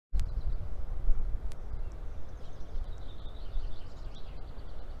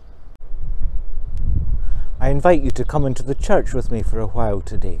invite you to come into the church with me for a while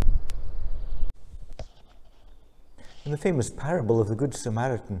today. In the famous parable of the Good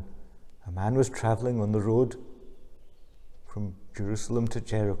Samaritan, a man was travelling on the road from Jerusalem to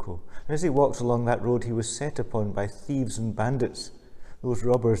Jericho. And as he walked along that road, he was set upon by thieves and bandits. Those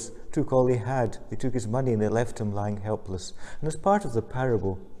robbers took all he had. They took his money and they left him lying helpless. And as part of the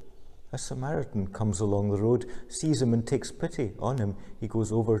parable, a Samaritan comes along the road, sees him and takes pity on him. He goes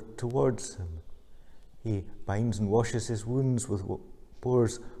over towards him. He binds and washes his wounds,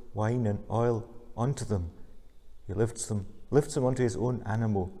 pours wine and oil onto them. He lifts him onto his own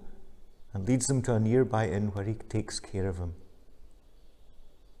animal and leads him to a nearby inn where he takes care of him.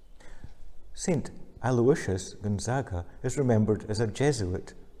 Saint Aloysius Gonzaga is remembered as a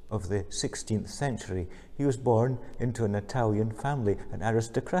Jesuit of the 16th century. He was born into an Italian family, an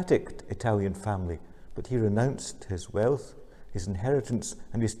aristocratic Italian family, but he renounced his wealth, his inheritance,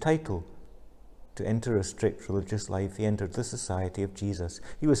 and his title to enter a strict religious life. He entered the Society of Jesus.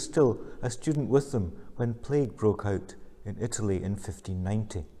 He was still a student with them when plague broke out in Italy in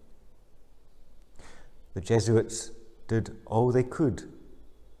 1590. The Jesuits did all they could,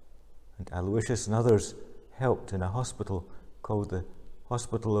 and Aloysius and others helped in a hospital called the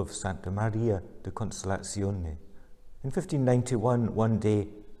Hospital of Santa Maria de Consolazione. In 1591, one day,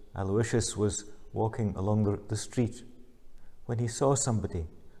 Aloysius was walking along the street when he saw somebody,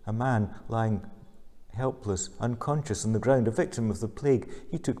 a man lying helpless, unconscious on the ground, a victim of the plague.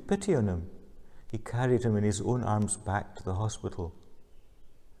 He took pity on him. He carried him in his own arms back to the hospital.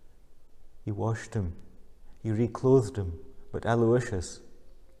 He washed him. He reclothed him. But Aloysius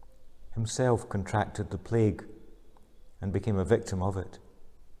himself contracted the plague and became a victim of it.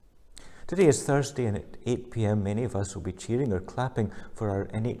 Today is Thursday, and at 8 p.m. many of us will be cheering or clapping for our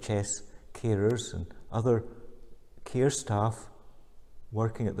NHS carers and other care staff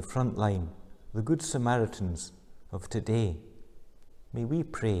working at the front line, the Good Samaritans of today. May we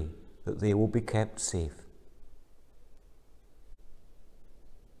pray that they will be kept safe.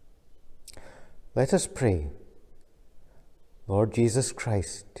 Let us pray. Lord Jesus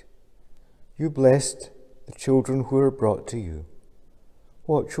Christ, you blessed the children who are brought to you.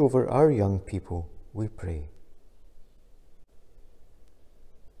 Watch over our young people, we pray.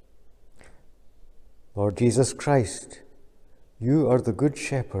 Lord Jesus Christ, you are the Good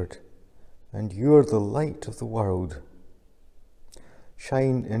Shepherd, and you are the light of the world.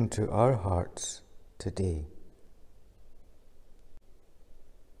 Shine into our hearts today.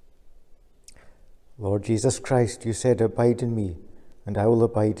 Lord Jesus Christ, you said, "Abide in me, and I will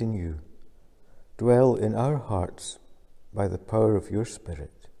abide in you." Dwell in our hearts by the power of your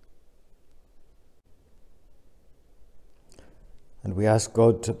Spirit. And we ask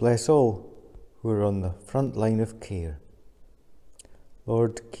God to bless all who are on the front line of care.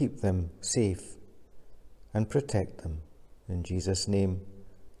 Lord, keep them safe and protect them. In Jesus' name,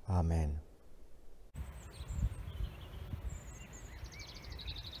 Amen.